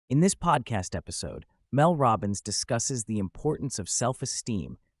In this podcast episode, Mel Robbins discusses the importance of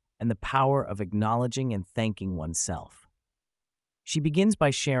self-esteem and the power of acknowledging and thanking oneself. She begins by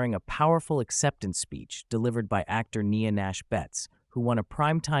sharing a powerful acceptance speech delivered by actor Nia Nash-Betts, who won a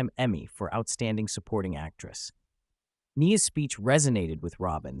Primetime Emmy for Outstanding Supporting Actress. Nia's speech resonated with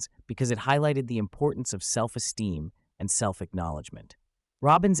Robbins because it highlighted the importance of self-esteem and self-acknowledgment.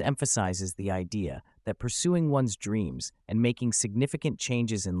 Robbins emphasizes the idea that pursuing one's dreams and making significant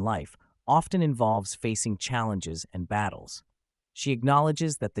changes in life often involves facing challenges and battles. She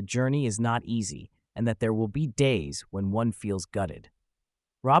acknowledges that the journey is not easy and that there will be days when one feels gutted.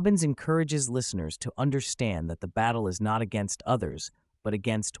 Robbins encourages listeners to understand that the battle is not against others, but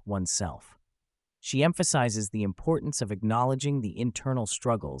against oneself. She emphasizes the importance of acknowledging the internal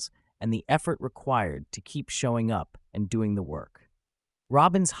struggles and the effort required to keep showing up and doing the work.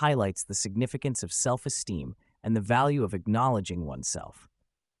 Robbins highlights the significance of self-esteem and the value of acknowledging oneself.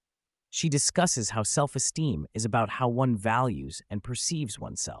 She discusses how self-esteem is about how one values and perceives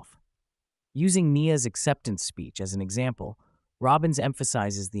oneself. Using Nia's acceptance speech as an example, Robbins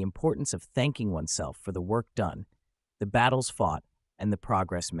emphasizes the importance of thanking oneself for the work done, the battles fought, and the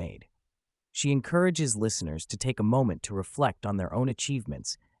progress made. She encourages listeners to take a moment to reflect on their own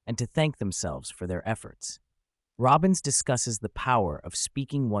achievements and to thank themselves for their efforts. Robbins discusses the power of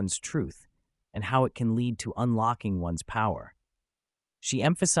speaking one's truth and how it can lead to unlocking one's power. She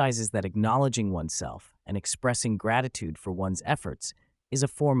emphasizes that acknowledging oneself and expressing gratitude for one's efforts is a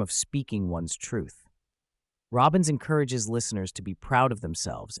form of speaking one's truth. Robbins encourages listeners to be proud of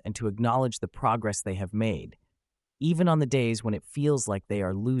themselves and to acknowledge the progress they have made, even on the days when it feels like they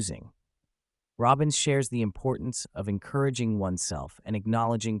are losing. Robbins shares the importance of encouraging oneself and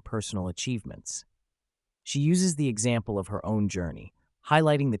acknowledging personal achievements. She uses the example of her own journey,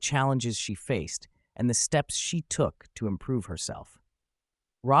 highlighting the challenges she faced and the steps she took to improve herself.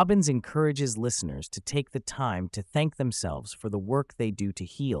 Robbins encourages listeners to take the time to thank themselves for the work they do to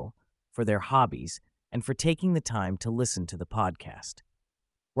heal, for their hobbies, and for taking the time to listen to the podcast.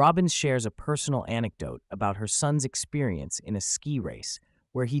 Robbins shares a personal anecdote about her son's experience in a ski race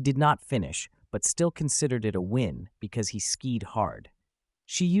where he did not finish but still considered it a win because he skied hard.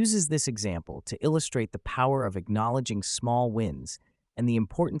 She uses this example to illustrate the power of acknowledging small wins and the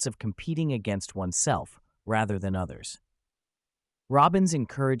importance of competing against oneself rather than others. Robbins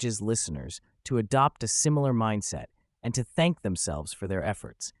encourages listeners to adopt a similar mindset and to thank themselves for their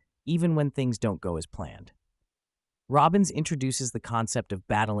efforts, even when things don't go as planned. Robbins introduces the concept of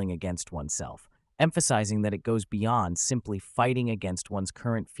battling against oneself, emphasizing that it goes beyond simply fighting against one's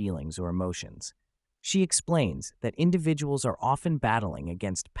current feelings or emotions. She explains that individuals are often battling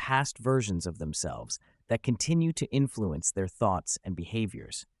against past versions of themselves that continue to influence their thoughts and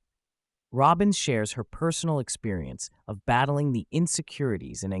behaviors. Robbins shares her personal experience of battling the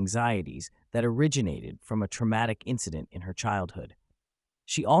insecurities and anxieties that originated from a traumatic incident in her childhood.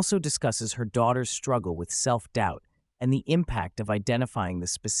 She also discusses her daughter's struggle with self-doubt and the impact of identifying the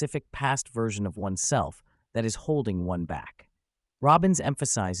specific past version of oneself that is holding one back. Robbins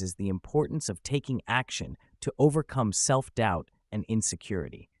emphasizes the importance of taking action to overcome self-doubt and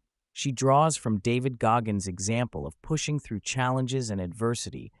insecurity. She draws from David Goggins' example of pushing through challenges and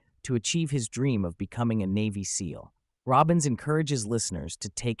adversity to achieve his dream of becoming a Navy SEAL. Robbins encourages listeners to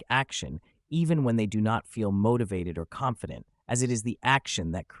take action even when they do not feel motivated or confident, as it is the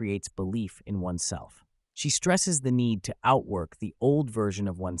action that creates belief in oneself. She stresses the need to outwork the old version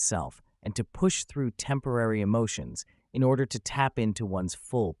of oneself and to push through temporary emotions in order to tap into one's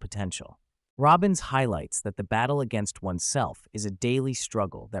full potential. Robbins highlights that the battle against oneself is a daily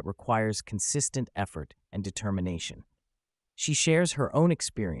struggle that requires consistent effort and determination. She shares her own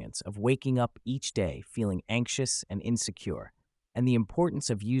experience of waking up each day feeling anxious and insecure, and the importance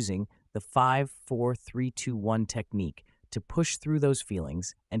of using the 5-4-3-2-1 technique to push through those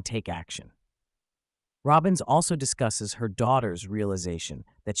feelings and take action. Robbins also discusses her daughter's realization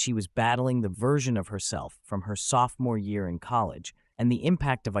that she was battling the version of herself from her sophomore year in college and the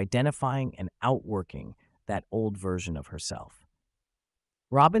impact of identifying and outworking that old version of herself.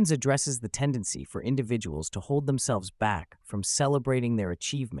 Robbins addresses the tendency for individuals to hold themselves back from celebrating their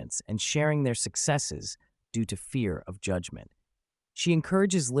achievements and sharing their successes due to fear of judgment. She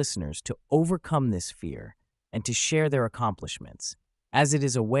encourages listeners to overcome this fear and to share their accomplishments, as it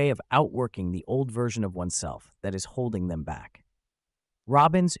is a way of outworking the old version of oneself that is holding them back.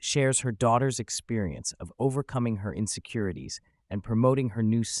 Robbins shares her daughter's experience of overcoming her insecurities and promoting her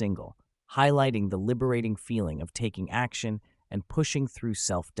new single, highlighting the liberating feeling of taking action and pushing through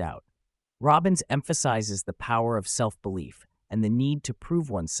self-doubt. Robbins emphasizes the power of self-belief and the need to prove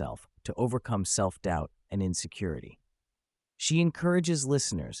oneself to overcome self-doubt and insecurity. She encourages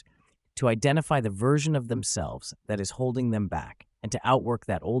listeners to identify the version of themselves that is holding them back and to outwork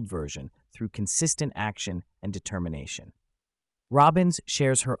that old version through consistent action and determination. Robbins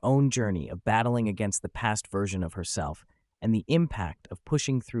shares her own journey of battling against the past version of herself and the impact of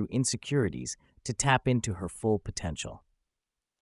pushing through insecurities to tap into her full potential.